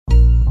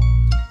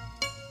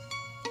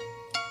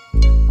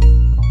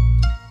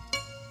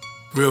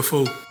Real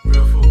fool.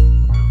 Real fool.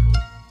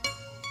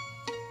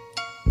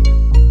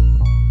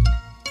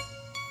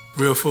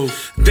 Real fool.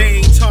 They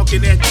ain't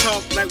talking that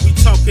talk like we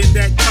talking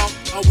that talk.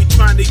 All we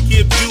trying to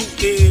give you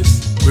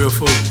is real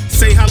fool.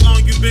 Say how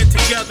long you been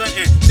together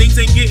and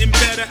things ain't getting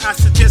better. I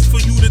suggest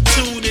for you to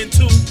tune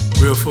into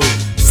real fool.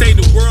 Say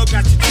the world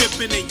got you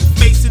tripping and you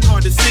facing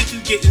hard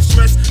decisions, getting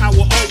stressed. I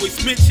will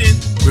always mention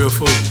real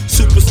fool.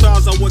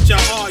 Superstars are what y'all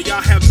are.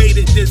 Y'all have made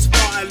it this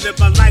far. I live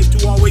my life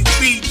to always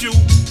feed you.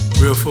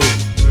 Real fool.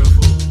 Real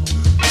fool.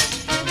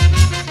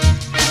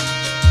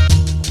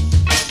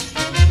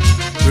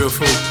 Real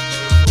fool.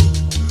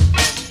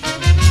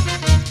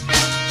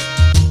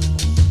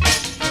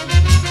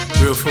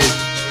 Real fool.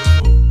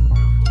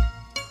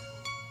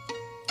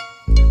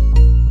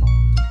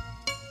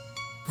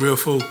 Real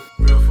fool.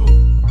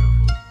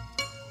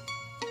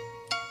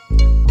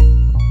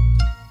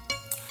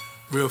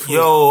 Real fool.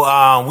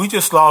 Yo, we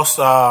just lost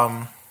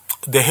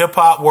the hip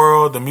hop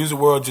world, the music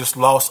world just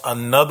lost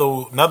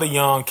another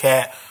young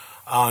cat,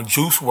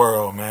 Juice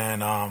Wrld,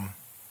 man.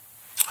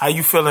 How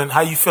you feeling?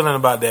 How you feeling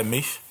about that,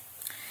 Mish?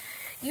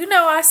 You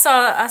know, I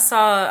saw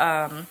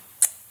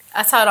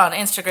it on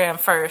Instagram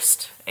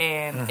first,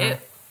 and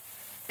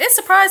it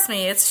surprised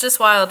me. It's just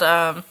wild.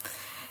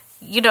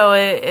 You know,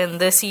 in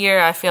this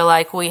year, I feel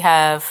like we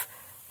have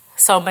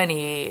so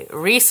many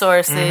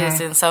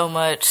resources and so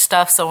much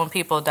stuff. So when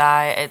people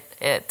die,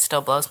 it still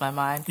blows my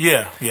mind.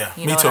 Yeah. You know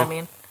Me too. what I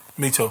mean?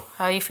 Me too.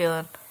 How are you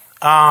feeling?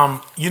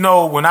 You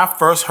know, when I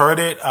first heard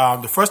it,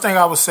 the first thing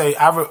I would say,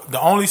 the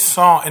only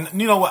song,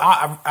 and you know what,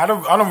 I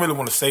don't really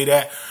want to say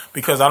that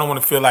because I don't want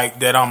to feel like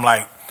that I'm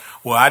like,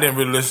 well, I didn't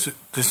really listen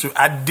to.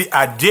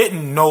 I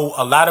didn't know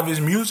a lot of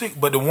his music,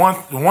 but the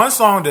one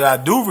song that I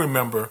do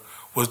remember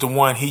was the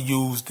one he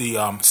used the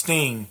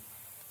Sting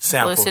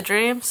sample. Lucid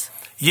Dreams?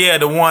 Yeah,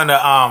 the one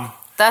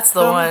that's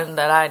the one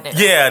that I knew.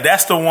 Yeah,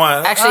 that's the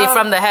one. Actually,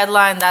 from the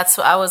headline,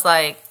 I was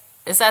like,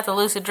 is that the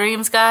Lucid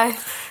Dreams guy?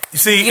 You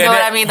see, you know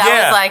what I mean?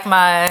 That was like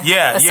my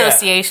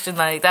association. Yeah.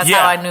 Like that's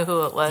how I knew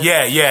who it was.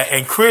 Yeah.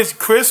 And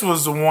Chris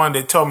was the one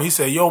that told me. He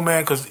said, "Yo,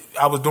 man," because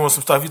I was doing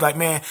some stuff. He's like,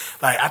 "Man,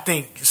 like I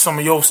think some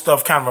of your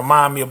stuff kind of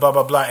remind me of blah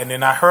blah blah." And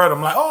then I heard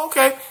him like, "Oh,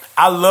 okay."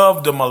 I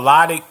love the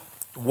melodic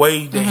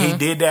way that he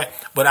did that,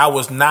 but I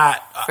was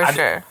not for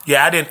sure.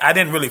 Yeah, I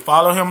didn't really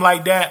follow him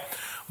like that.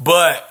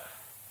 But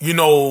you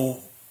know,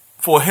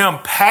 for him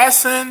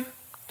passing,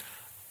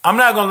 I'm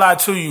not gonna lie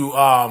to you.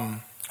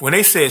 When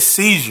they said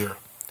seizure.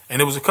 And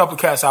there was a couple of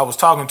cats I was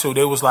talking to.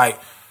 They was like,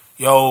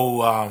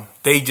 yo,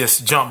 they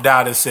just jumped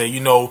out and said,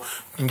 you know,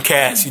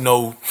 cats, you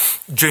know,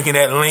 drinking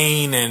that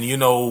lean and, you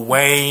know,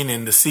 Wayne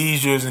and the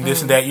seizures and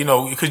this and that, you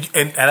know.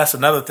 And that's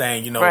another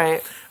thing, you know.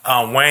 Right.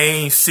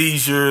 Wayne,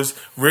 seizures,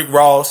 Rick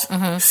Ross,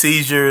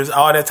 seizures,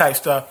 all that type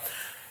stuff.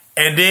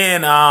 And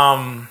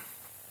then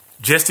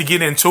just to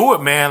get into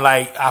it, man,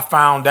 like I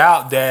found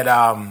out that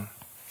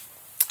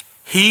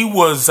he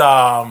was,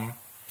 I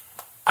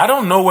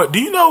don't know what, do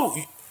you know...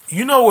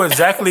 You know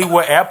exactly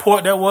what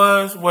airport that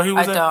was where he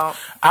was at?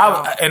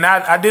 I don't.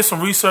 I did some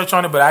research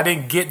on it, but I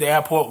didn't get the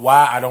airport.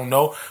 Why? I don't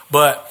know.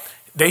 But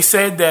they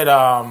said that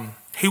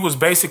he was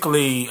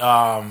basically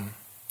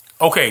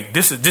okay.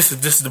 This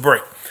is the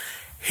break.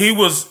 He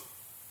was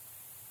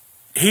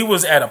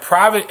at a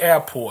private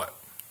airport,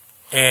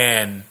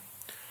 and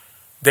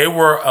they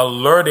were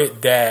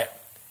alerted that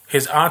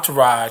his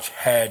entourage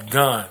had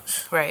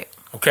guns. Right.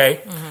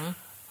 Okay.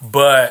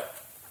 But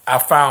I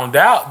found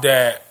out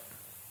that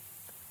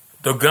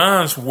the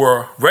guns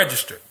were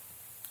registered.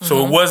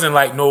 So it wasn't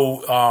like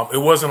it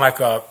wasn't like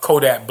a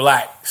Kodak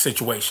Black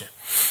situation.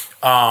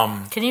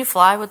 Can you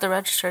fly with the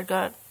registered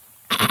gun?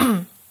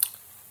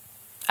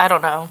 I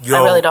don't know.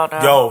 I really don't know.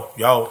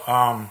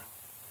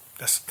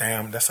 That's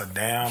a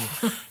damn,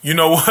 you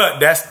know what?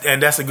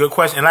 That's a good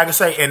question. And like I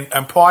say,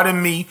 and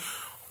pardon me,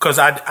 because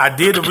I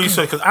did the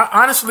research, because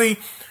honestly,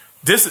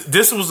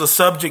 this was a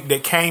subject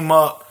that came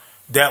up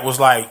that was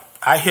like,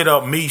 I hit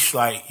up Mish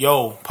like,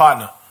 yo,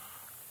 partner,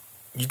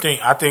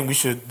 I think we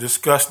should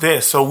discuss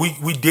this. So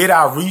we did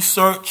our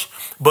research,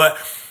 but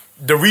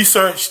the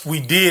research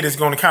we did is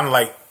going to kind of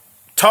like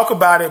talk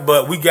about it,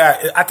 but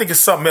I think it's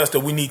something else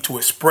that we need to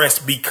express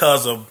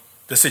because of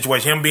the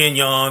situation, him being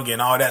young and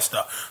all that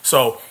stuff.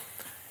 So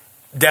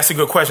that's a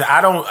good question.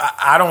 I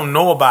don't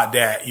know about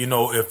that, you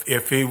know,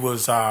 if he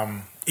was,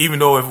 even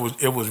though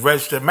it was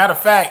registered. Matter of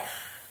fact,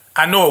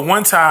 I know at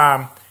one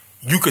time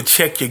you could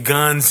check your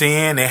guns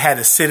in and had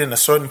to sit in a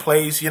certain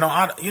place. I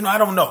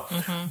don't know,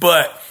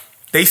 but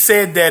they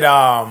said that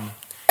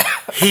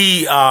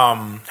he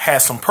had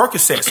some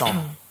Percocets on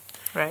him.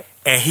 Right.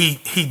 And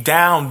he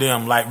downed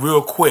them like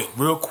real quick,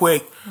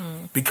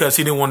 because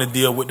he didn't want to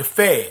deal with the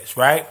feds,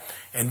 right?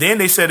 And then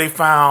they said they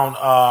found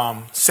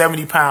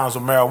 70 pounds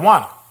of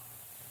marijuana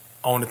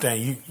on the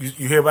thing.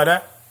 You hear about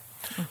that?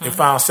 They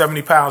found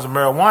 70 pounds of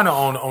marijuana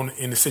on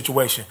in the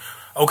situation.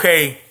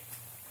 Okay.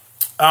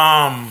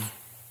 I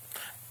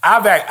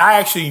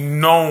actually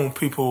known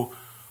people.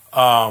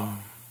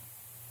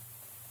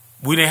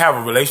 We didn't have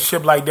a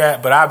relationship like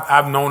that, but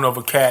I've known of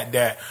a cat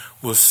that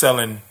was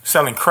selling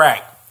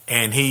crack,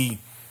 and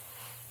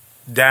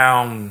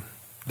down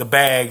the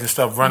bags and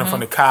stuff, running from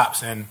the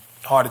cops and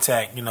heart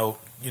attack. You know,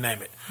 you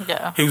name it.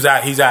 Yeah, he's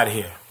out of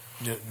here.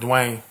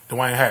 Dwayne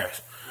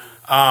Harris.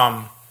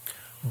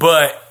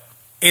 But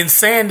in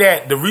saying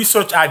that, the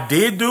research I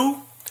did do,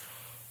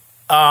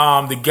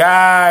 the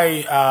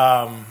guy,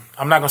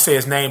 I'm not gonna say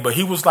his name, but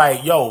he was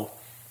like, "Yo,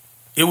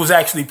 it was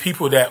actually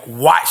people that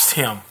watched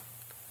him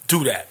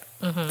do that.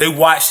 They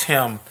watched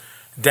him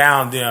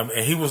down them,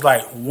 and he was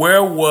like,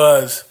 where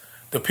was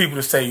the people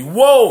to say,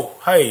 whoa,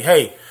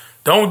 hey,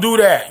 don't do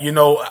that. You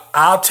know,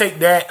 I'll take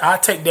that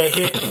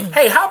hit.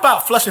 Hey, how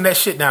about flushing that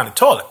shit down the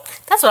toilet?"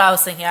 That's what I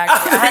was thinking.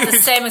 Actually, I had the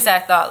same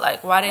exact thought.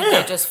 Like, why didn't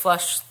they just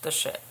flush the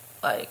shit?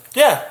 Like,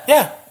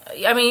 yeah.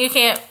 I mean, you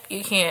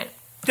can't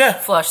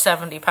flush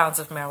 70 pounds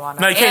of marijuana.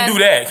 No, you can't do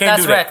that.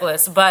 That's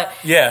reckless. But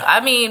yeah, I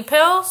mean,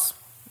 pills.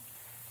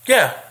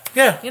 Yeah.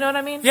 You know what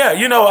I mean? Yeah,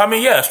 you know, I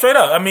mean, yeah, straight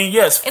up. I mean,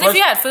 yes. And if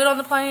you had food on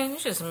the plane, you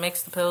just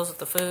mix the pills with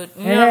the food.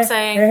 You know what I'm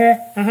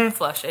saying?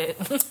 Flush it.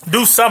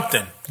 Do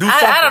something.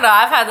 I don't know.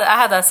 I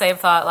had that same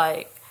thought.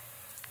 Like,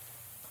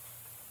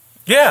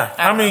 yeah.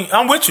 I mean,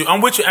 I'm with you.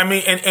 I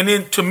mean, and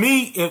then to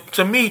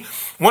me,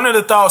 one of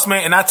the thoughts,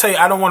 man. And I tell you,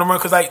 I don't want to run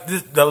because like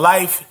the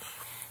life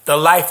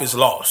is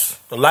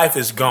lost. The life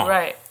is gone.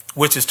 Right.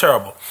 Which is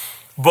terrible.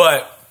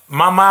 But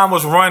my mind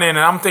was running, and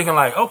I'm thinking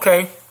like,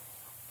 okay,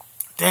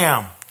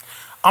 damn.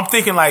 I'm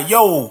thinking like,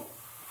 yo,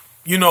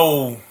 you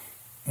know,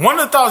 one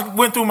of the thoughts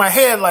went through my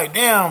head like,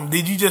 damn,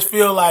 did you just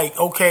feel like,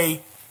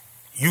 okay,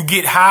 you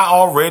get high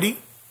already?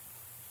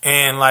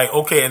 And like,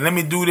 okay, and let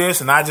me do this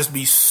and I just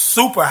be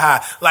super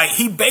high. Like,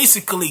 he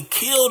basically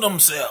killed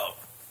himself.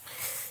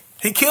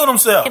 He killed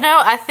himself. You know,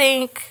 I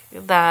think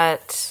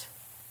that,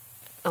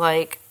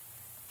 like,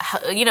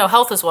 you know,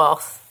 health is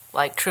wealth,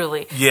 like,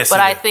 truly. Yes.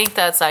 But I think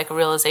that's like a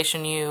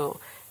realization you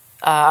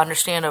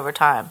understand over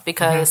time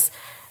because,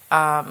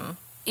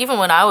 even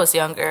when I was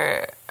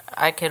younger,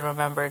 I can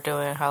remember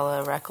doing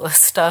hella reckless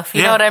stuff.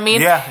 You know what I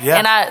mean? Yeah.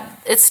 And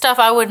it's stuff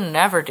I would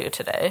never do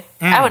today.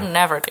 I would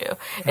never do.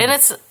 And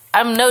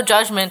I'm no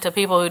judgment to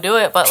people who do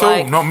it, but true.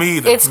 Like, no, me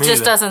either. It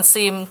just doesn't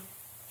seem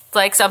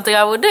like something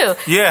I would do.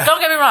 Yeah. Don't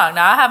get me wrong.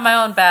 Now I have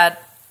my own bad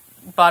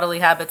bodily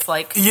habits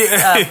like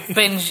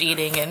binge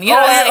eating and you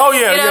know,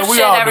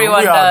 we all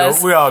everyone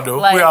does. We all do.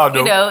 Like, we all do.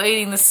 You know,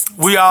 eating this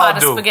we all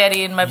pot do. of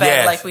spaghetti in my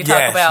bed, like we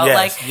talk about.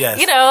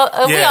 You know,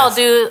 we all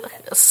do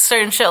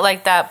certain shit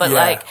like that, but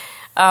like,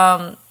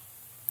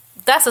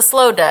 that's a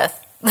slow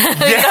death. You know what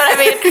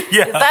I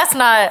mean? That's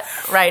not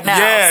right now.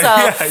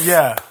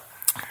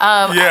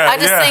 I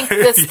just think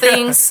it's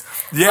things.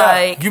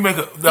 Like, you make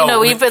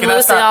we've been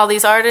losing all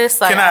these artists.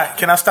 Like,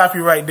 can I stop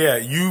you right there?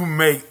 You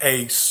make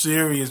a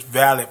serious,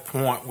 valid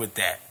point with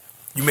that.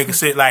 You make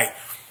it like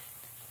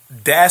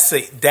that's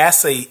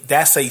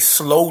a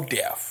slow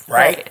death,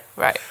 right?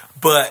 Right.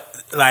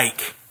 But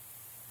like,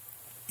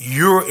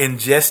 you're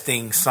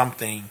ingesting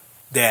something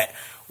that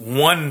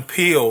one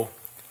pill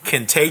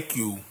can take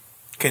you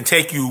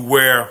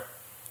where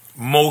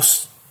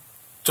most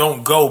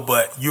don't go,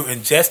 but you're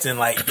ingesting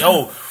like,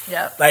 yo,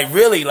 like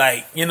really,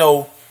 like, you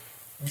know,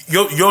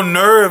 your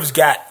nerves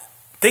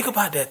think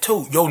about that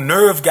too. Your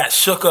nerves got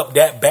shook up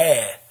that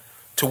bad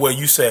to where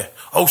you said,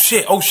 oh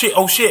shit,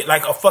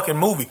 like a fucking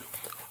movie.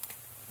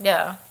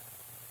 Yeah.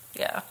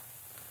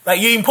 Like,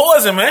 you eating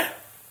poison, man.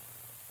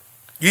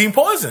 You eating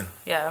poison.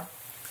 Yeah.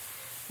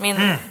 I mean,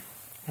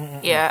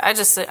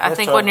 I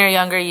think when you're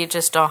younger, you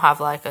just don't have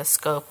like a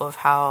scope of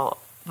how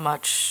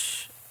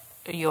much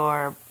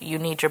you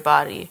need your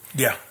body.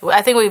 Yeah.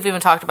 I think we've even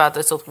talked about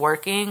this with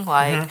working.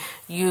 Like,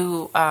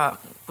 you,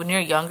 when you're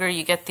younger,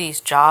 you get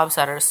these jobs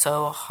that are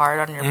so hard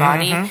on your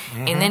body.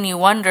 And then you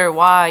wonder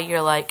why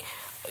you're like,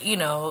 you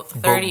know,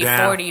 30,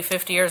 40,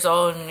 50 years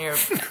old and your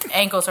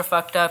ankles are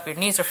fucked up, your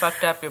knees are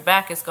fucked up, your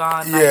back is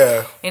gone.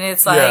 Like, and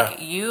it's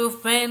like,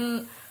 you've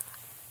been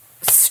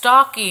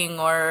stalking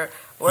or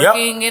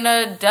working in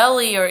a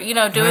deli or, you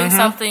know, doing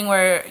something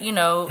where, you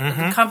know,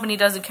 the company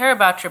doesn't care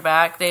about your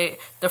back. The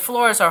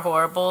floors are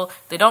horrible.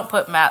 They don't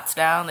put mats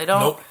down. They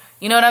don't,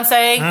 you know what I'm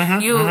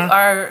saying? You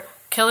are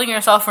killing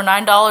yourself for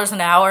 $9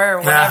 an hour or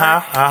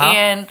whatever.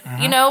 And,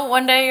 you know,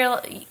 one day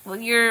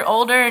you're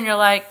older and you're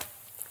like,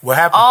 what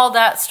happened? All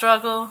that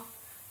struggle.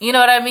 You know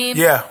what I mean?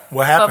 Yeah,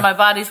 what happened? But my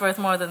body's worth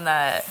more than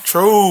that.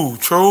 True,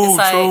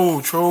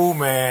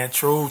 man.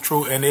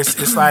 True. And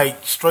it's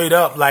like straight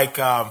up like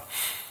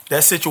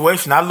that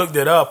situation. I looked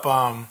it up.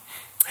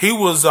 He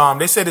was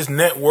they said his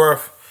net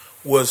worth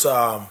was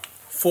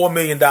 $4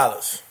 million.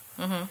 It's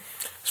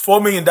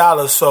 $4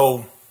 million.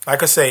 So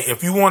like I say,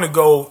 if you want to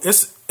go,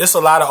 it's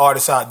a lot of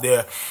artists out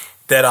there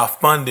that are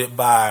funded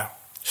by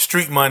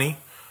street money.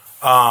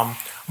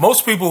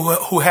 Most people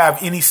who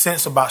have any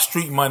sense about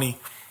street money,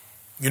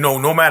 you know,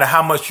 no matter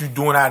how much you're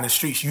doing out in the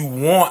streets, you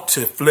want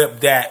to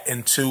flip that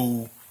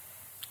into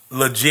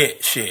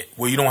legit shit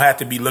where you don't have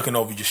to be looking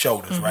over your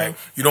shoulders, right?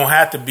 You don't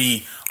have to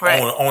be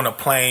on a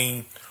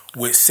plane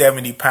with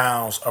 70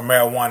 pounds of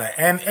marijuana.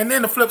 And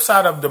then the flip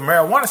side of the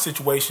marijuana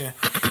situation,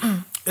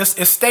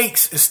 it's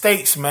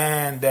states,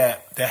 man,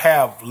 that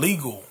have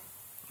legal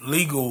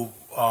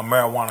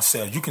marijuana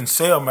sales. You can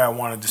sell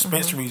marijuana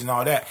dispensaries and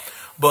all that,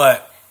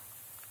 but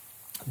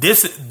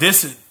this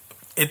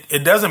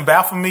it doesn't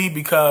baffle me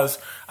because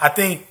I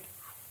think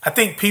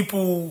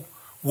people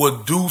will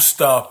do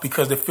stuff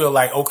because they feel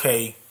like,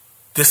 okay,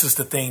 this is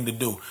the thing to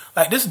do.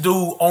 Like this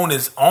dude on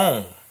his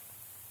own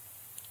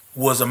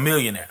was a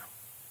millionaire.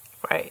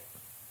 Right.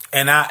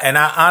 And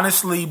I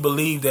honestly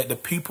believe that the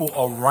people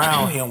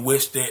around him,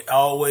 which that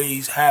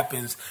always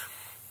happens,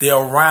 they're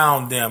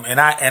around them. And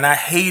I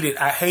hate it.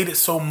 I hate it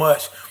so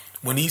much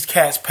when these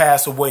cats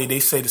pass away. They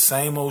say the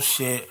same old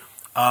shit.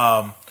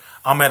 I'm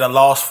at a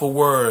loss for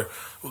word.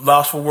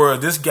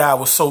 This guy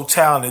was so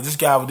talented. This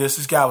guy was this.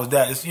 This guy was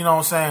that. It's, you know what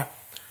I'm saying?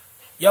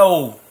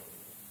 Yo,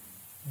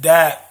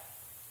 that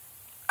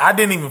I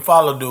didn't even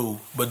follow dude,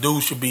 but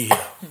dude should be here.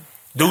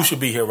 Dude should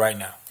be here right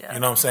now. Yeah. You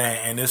know what I'm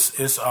saying? And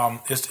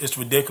it's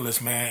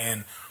ridiculous, man.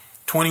 And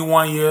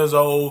 21 years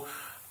old.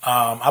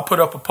 I put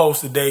up a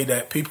post today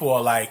that people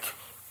are like,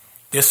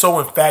 they're so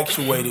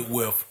infatuated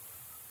with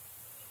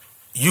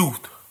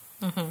youth,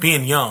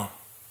 being young.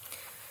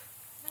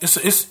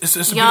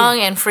 It's young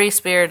and free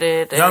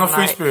spirited. Young and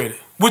free spirited,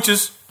 which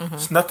is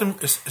it's nothing.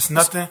 It's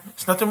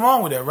nothing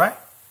wrong with that, right?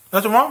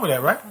 Nothing wrong with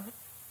that, right?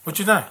 What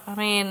you think? I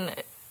mean,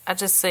 I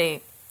just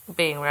say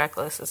being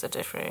reckless is a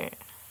different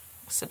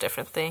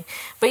thing.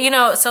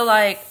 But so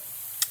like,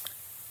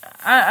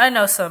 I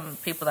know some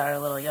people that are a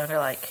little younger,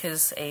 like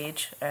his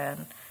age,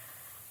 and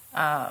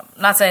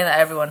not saying that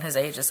everyone his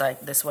age is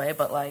like this way,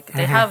 but like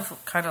they have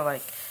kind of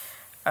like,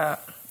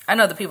 I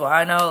know the people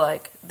I know,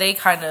 like they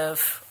kind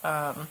of,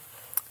 I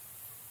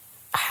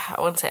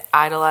wouldn't say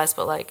idolize,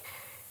 but like,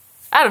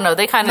 I don't know,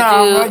 they kind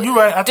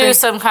of do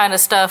some kind of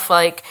stuff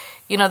like,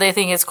 they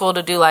think it's cool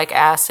to do like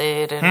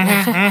acid and,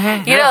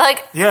 know,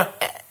 like,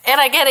 and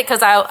I get it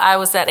because I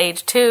was that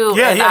age too.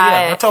 Yeah, and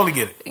I totally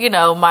get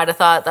it. Might have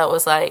thought that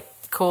was like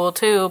cool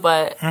too,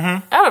 but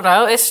I don't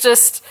know. It's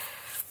just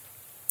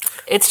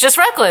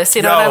reckless.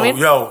 You know what I mean?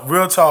 Yo,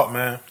 real talk,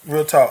 man.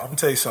 Real talk. I'm gonna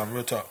tell you something.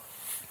 Real talk.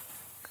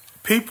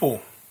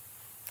 People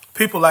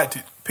like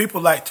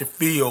to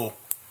feel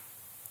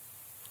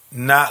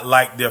not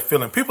like they're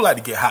feeling. People like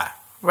to get high.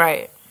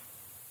 Right.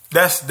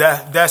 That's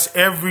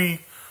every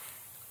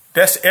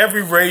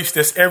race.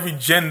 That's every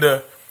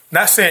gender.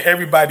 Not saying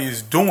everybody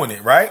is doing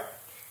it, right?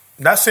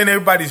 Not saying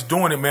everybody's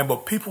doing it, man.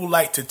 But people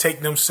like to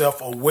take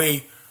themselves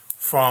away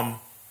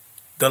from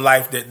the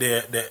life that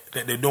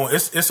they're doing.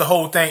 It's a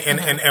whole thing,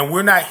 and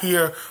we're not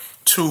here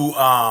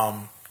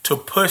to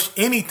push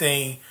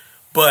anything,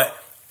 but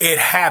it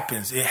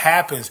happens. It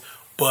happens.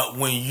 But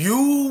when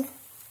you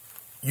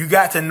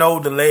got to know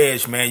the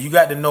ledge, man. You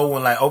got to know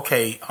when, like,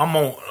 okay, I'm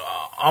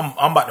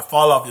about to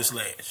fall off this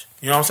ledge.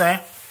 You know what I'm saying?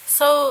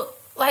 So.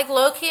 Like,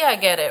 low-key, I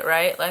get it,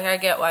 right? Like, I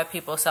get why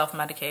people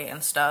self-medicate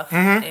and stuff.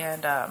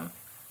 And I'm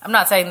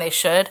not saying they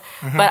should,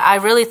 but I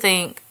really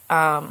think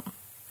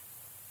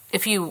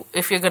if you're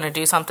going to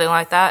do something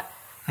like that,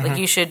 like,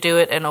 you should do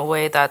it in a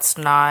way that's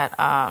not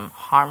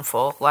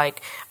harmful.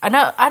 Like, I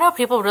know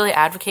people really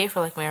advocate for,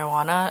 like,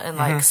 marijuana and,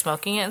 like,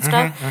 smoking it and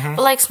stuff,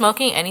 but, like,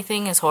 smoking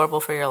anything is horrible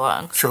for your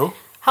lungs. True.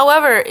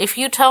 However, if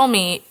you tell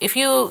me, if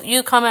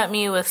you come at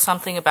me with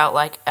something about,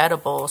 like,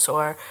 edibles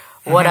or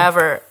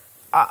whatever...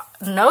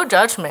 no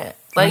judgment.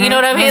 Like, you know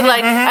what I mean?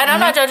 Like, and I'm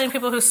not judging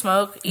people who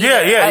smoke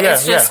either.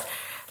 It's just,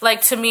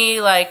 like, to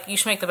me, like, you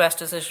should make the best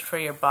decision for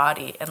your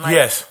body. And,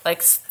 like,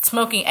 like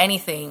smoking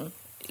anything,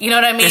 you know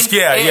what I mean?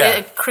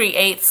 It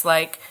creates,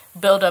 like,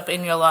 buildup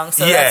in your lungs,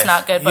 so that's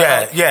not good.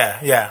 But,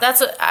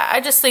 that's I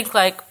just think,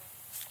 like,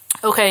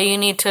 okay,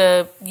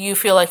 you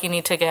feel like you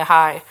need to get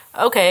high.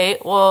 Okay,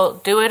 well,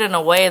 do it in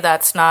a way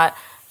that's not...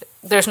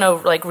 There's no,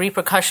 like,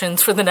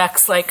 repercussions for the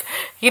next, like,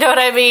 you know what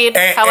I mean?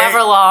 However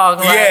long.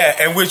 Like. Yeah,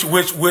 and which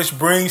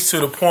brings to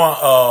the point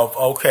of,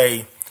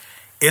 okay,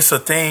 it's a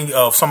thing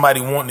of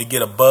somebody wanting to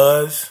get a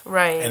buzz.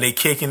 Right. And they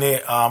kicking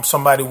it.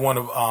 Somebody want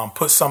to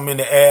put something in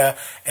the air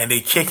and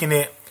they kicking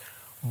it.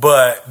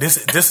 But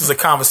this is a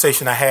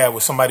conversation I had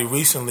with somebody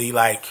recently,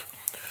 like,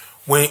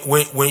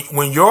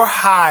 when your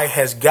high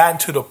has gotten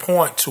to the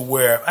point to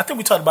where, I think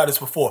we talked about this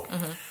before,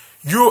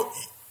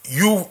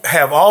 you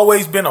have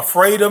always been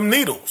afraid of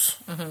needles.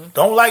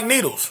 Don't like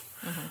needles.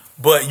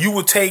 But you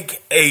would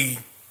take a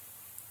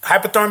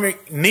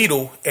hypodermic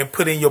needle and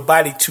put in your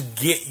body to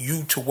get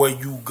you to where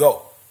you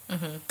go.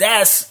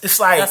 That's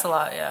a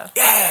lot, yeah.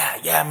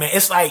 Yeah, man.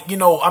 It's like,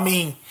 I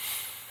mean...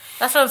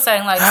 That's what I'm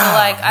saying. Like, so,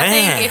 like, I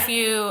think if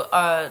you,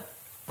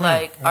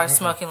 are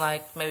smoking,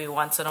 like, maybe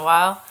once in a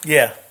while...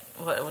 Yeah.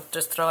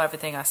 Just throw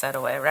everything I said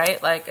away,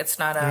 right? Like, it's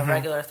not a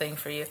regular thing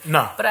for you.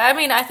 No. But, I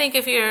mean, I think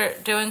if you're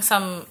doing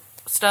some...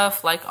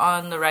 stuff like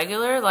on the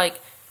regular, like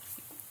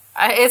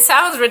it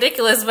sounds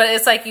ridiculous, but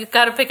it's like you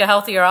got to pick a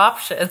healthier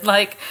option.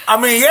 Like, I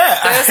mean,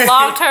 there's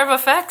long-term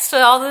effects to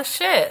all this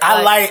shit.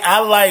 I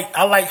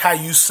like how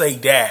you say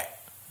that.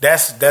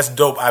 That's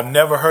dope. I've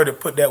never heard it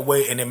put that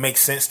way, and it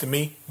makes sense to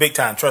me, big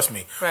time. Trust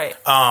me. Right.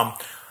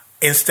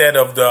 Instead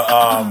of the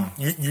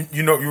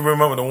you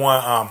remember the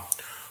one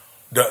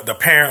the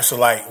parents are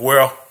like,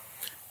 well,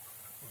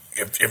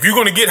 if you're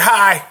gonna get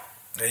high.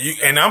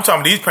 And I'm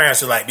talking these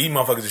parents are like, these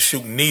motherfuckers are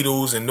shooting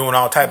needles and doing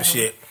all type of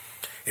shit.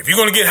 If you're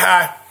gonna get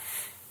high,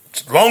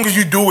 as long as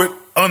you do it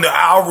under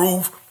our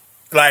roof,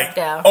 like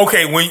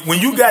okay, when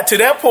you got to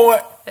that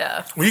point,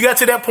 when you got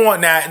to that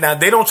point, now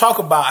they don't talk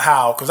about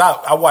how, because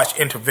I watch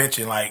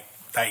intervention like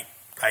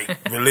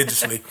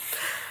religiously.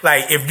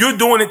 Like if you're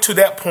doing it to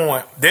that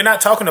point, they're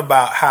not talking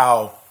about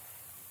how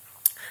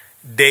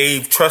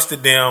they've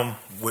trusted them,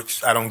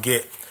 which I don't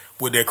get,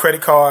 with their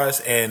credit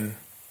cards, and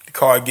the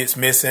card gets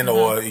missing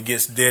or it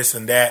gets this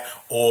and that,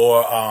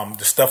 or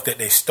the stuff that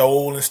they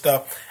stole and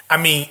stuff. I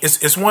mean,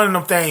 it's one of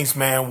them things,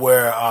 man,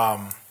 where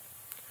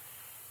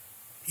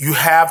you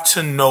have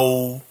to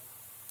know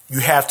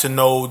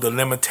the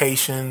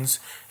limitations,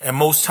 and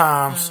most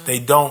times they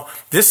don't.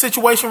 This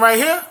situation right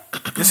here,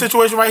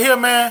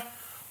 man.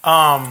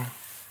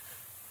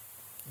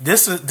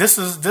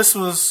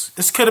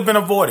 This could have been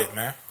avoided,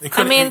 man. To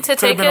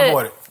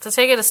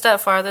take it a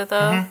step farther,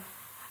 though,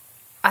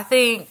 I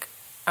think,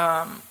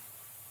 I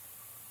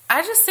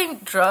just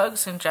think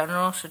drugs in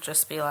general should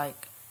just be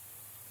like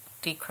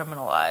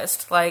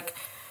decriminalized. Like,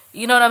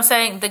 you know what I'm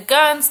saying? The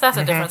guns, that's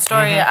a different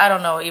story. I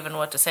don't know even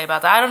what to say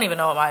about that. I don't even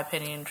know what my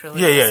opinion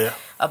truly is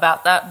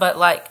about that. But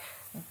like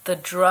the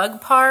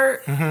drug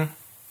part,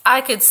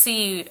 I could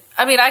see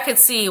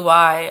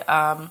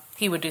why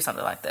he would do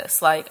something like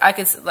this. Like I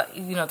could,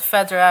 the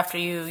feds are after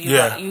you.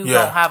 You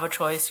don't have a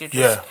choice. You're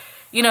just,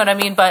 you know what I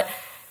mean? But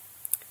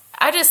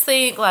I just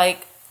think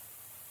like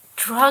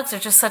drugs are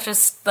just such a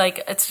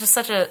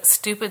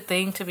stupid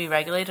thing to be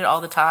regulated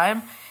all the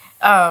time,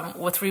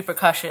 with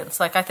repercussions.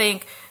 Like I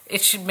think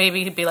it should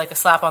maybe be like a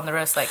slap on the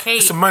wrist. Like, hey,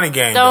 it's a money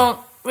game. Don't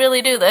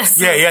really do this.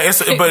 Yeah.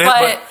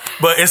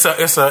 But it's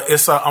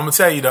a. I'm gonna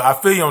tell you though. I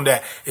feel you on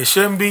that. It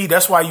shouldn't be.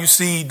 That's why you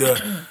see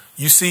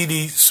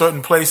these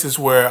certain places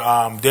where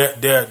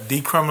they're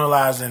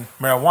decriminalizing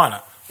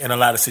marijuana in a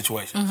lot of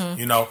situations.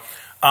 You know,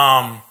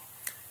 I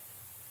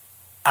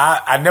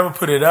never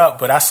put it up,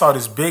 but I saw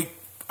this big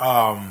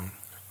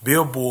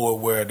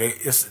billboard where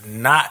it's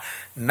not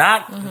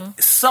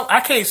some, I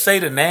can't say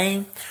the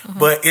name,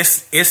 but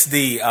it's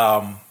the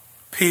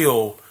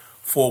pill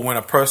for when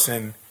a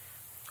person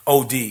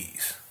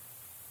ODs.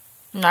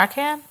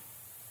 Narcan?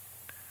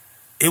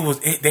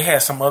 They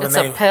had some other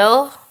name. It's a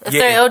pill? If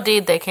they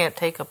OD'd, they can't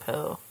take a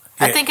pill.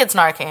 Yeah. I think it's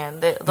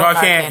Narcan.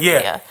 Narcan,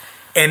 yeah.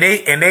 And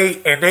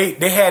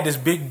they had this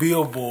big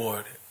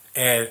billboard,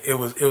 and it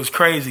was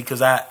crazy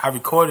because I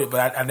recorded it,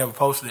 but I never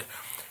posted it.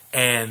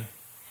 And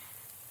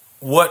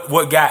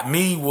what got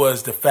me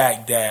was the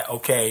fact that,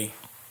 okay,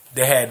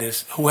 they had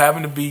this, who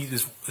happened to be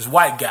this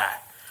white guy,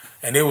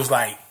 and it was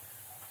like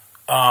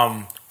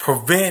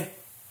prevent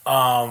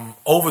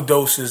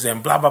overdoses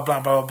and blah blah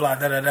blah blah blah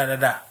da da da da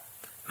da.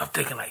 And I'm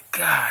thinking like,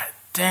 God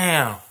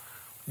damn,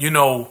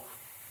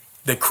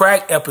 the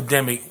crack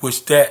epidemic,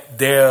 which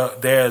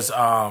there's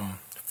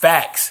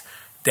facts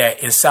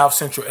that in South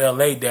Central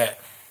LA that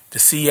the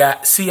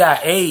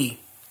CIA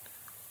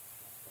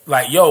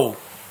like, yo,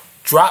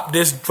 drop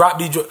these.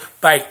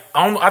 Like,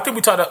 I think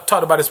we talked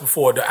about this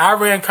before. The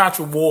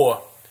Iran-Contra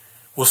war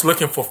was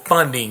looking for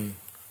funding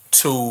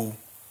to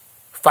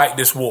fight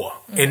this war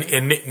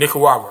in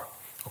Nicaragua.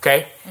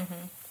 Okay?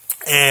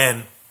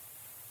 And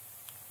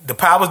the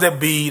powers that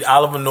be,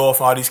 Oliver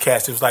North, all these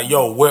cats, it was like,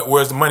 yo,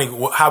 where's the money?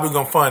 How are we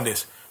going to fund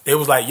this? They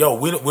was like, yo,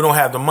 we don't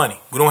have the money.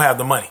 We don't have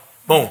the money.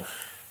 Boom.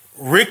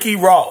 Ricky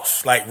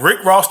Ross, like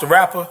Rick Ross, the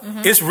rapper,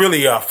 it's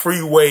really a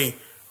freeway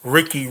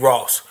Ricky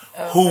Ross.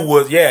 Who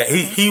was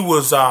he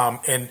was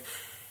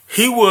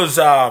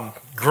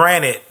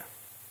granted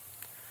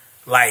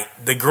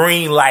like the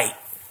green light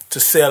to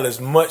sell as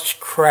much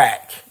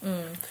crack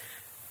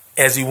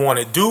as he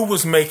wanted. Dude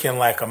was making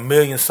like $1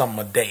 million something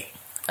a day.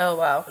 Oh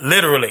wow!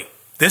 Literally,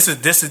 these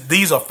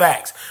are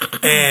facts.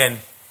 And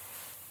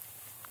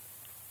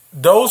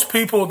those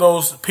people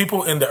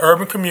in the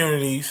urban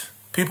communities,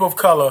 people of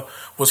color,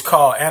 was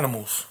called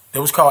animals. They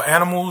was called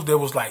animals. They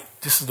was like,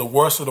 this is the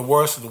worst of the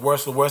worst of the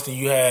worst of the worst. And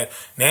you had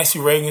Nancy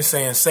Reagan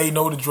saying, say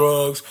no to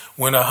drugs,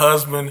 when her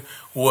husband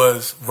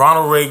was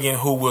Ronald Reagan,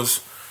 who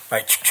was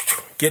like,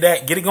 get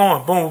it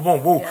going. Boom,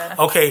 boom, boom. Yeah.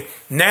 Okay,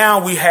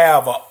 now we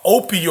have an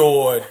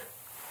opioid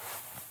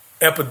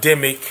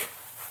epidemic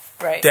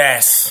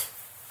that's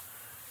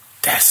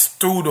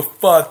through the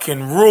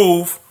fucking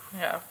roof.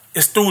 Yeah.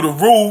 It's through the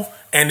roof.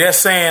 And they're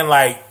saying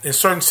like in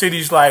certain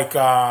cities like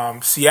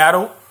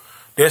Seattle,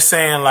 they're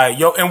saying like,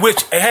 yo, in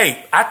which,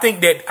 hey, I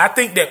think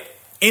that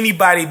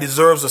anybody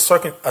deserves a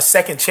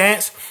second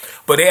chance,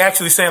 but they're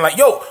actually saying like,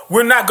 yo,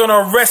 we're not going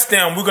to arrest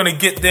them. We're going to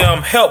get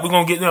them help. We're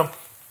going to get them.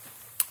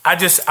 I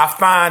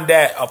find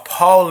that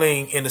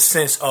appalling in the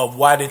sense of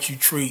why didn't you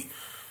treat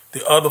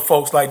the other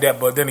folks like that?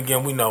 But then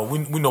again, we know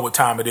what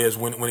time it is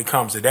when it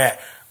comes to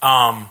that.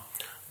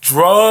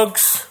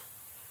 Drugs,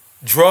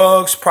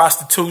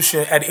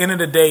 prostitution. At the end of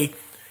the day,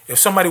 if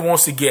somebody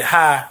wants to get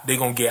high, they're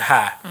going to get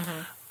high.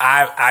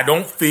 I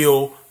don't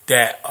feel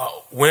that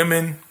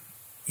women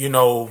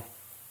have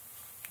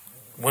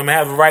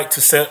a right to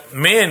sell.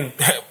 Men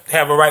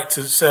have a right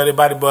to sell their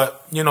body,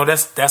 but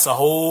that's a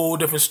whole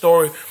different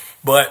story.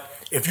 But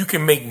if you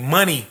can make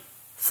money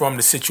from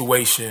the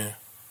situation,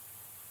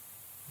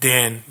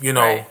 then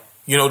Right.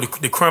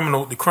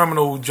 the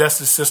criminal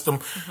justice system,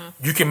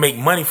 you can make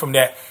money from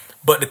that.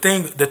 But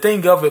the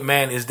thing of it,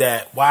 man, is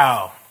that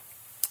wow,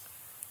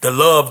 the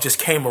love just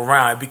came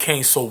around. It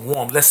became so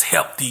warm. Let's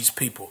help these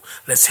people.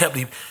 Let's help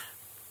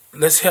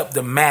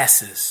the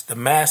masses. The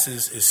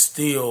masses is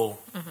still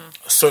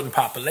a certain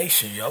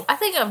population, yo. I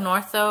think up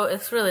north though,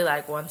 it's really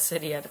like one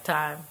city at a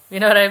time. You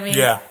know what I mean?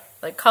 Yeah.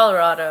 Like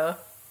Colorado,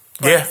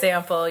 for Yeah.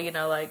 example,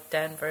 like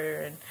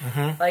Denver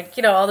and like,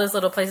 all those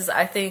little places.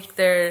 I think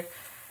they're,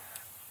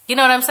 you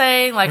know what I'm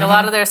saying? Like a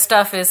lot of their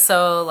stuff is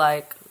so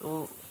like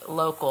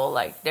local.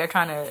 Like they're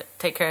trying to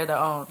take care of their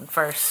own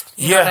first.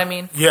 You know what I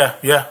mean? Yeah.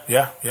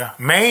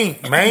 Maine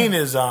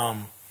is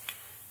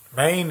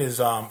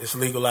it's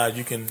legalized.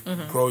 You can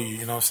grow you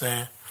know what I'm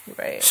saying?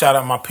 Right. Shout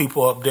out my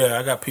people up there.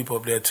 I got people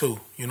up there too.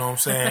 You know what I'm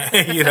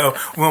saying? We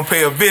gonna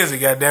pay a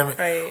visit, goddammit.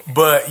 Right.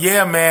 But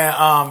yeah,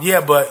 man,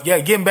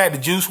 getting back to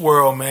Juice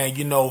World, man,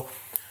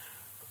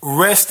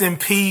 rest in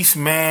peace,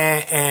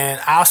 man.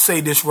 And I'll say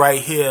this right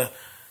here.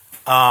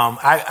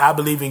 I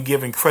believe in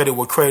giving credit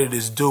where credit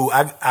is due.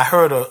 I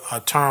heard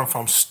a term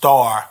from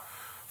Star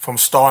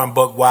and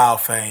Buck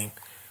Wild fame.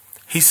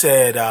 He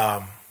said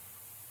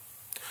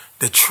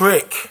the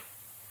trick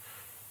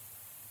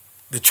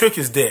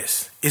is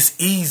this. It's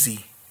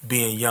easy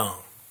being young.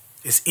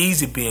 It's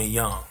easy being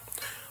young.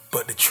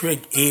 But the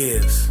trick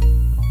is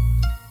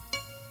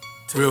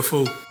real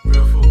fool.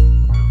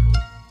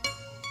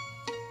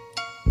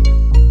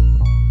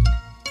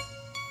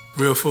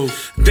 Real fool.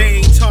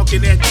 They ain't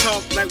talking that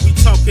talk like we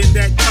talking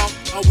that talk.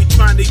 All we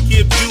trying to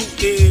give you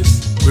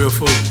is Real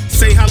fool.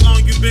 say how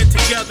long you been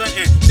together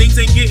and things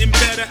ain't getting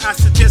better. I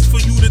suggest for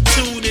you to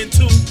tune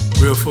into.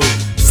 Real fool.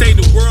 Say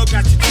the world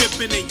got you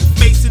tripping and you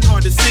facing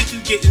hard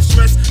decisions, getting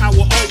stressed. I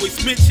will always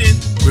mention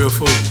Real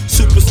fool.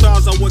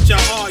 superstars are what y'all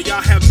are.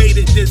 Y'all have made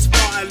it this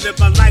far. I live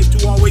my life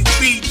to always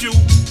feed you.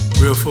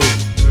 Real fool.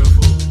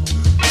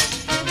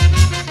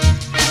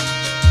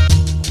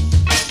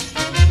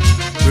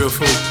 Real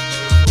fool.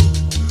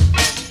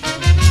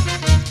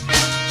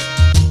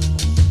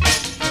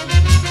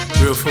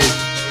 Real fool.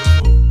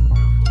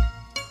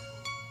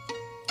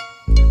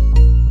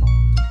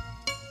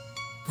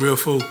 Real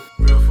fool.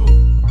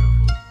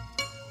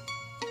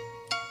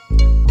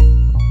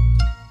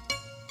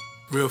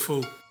 Real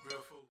fool.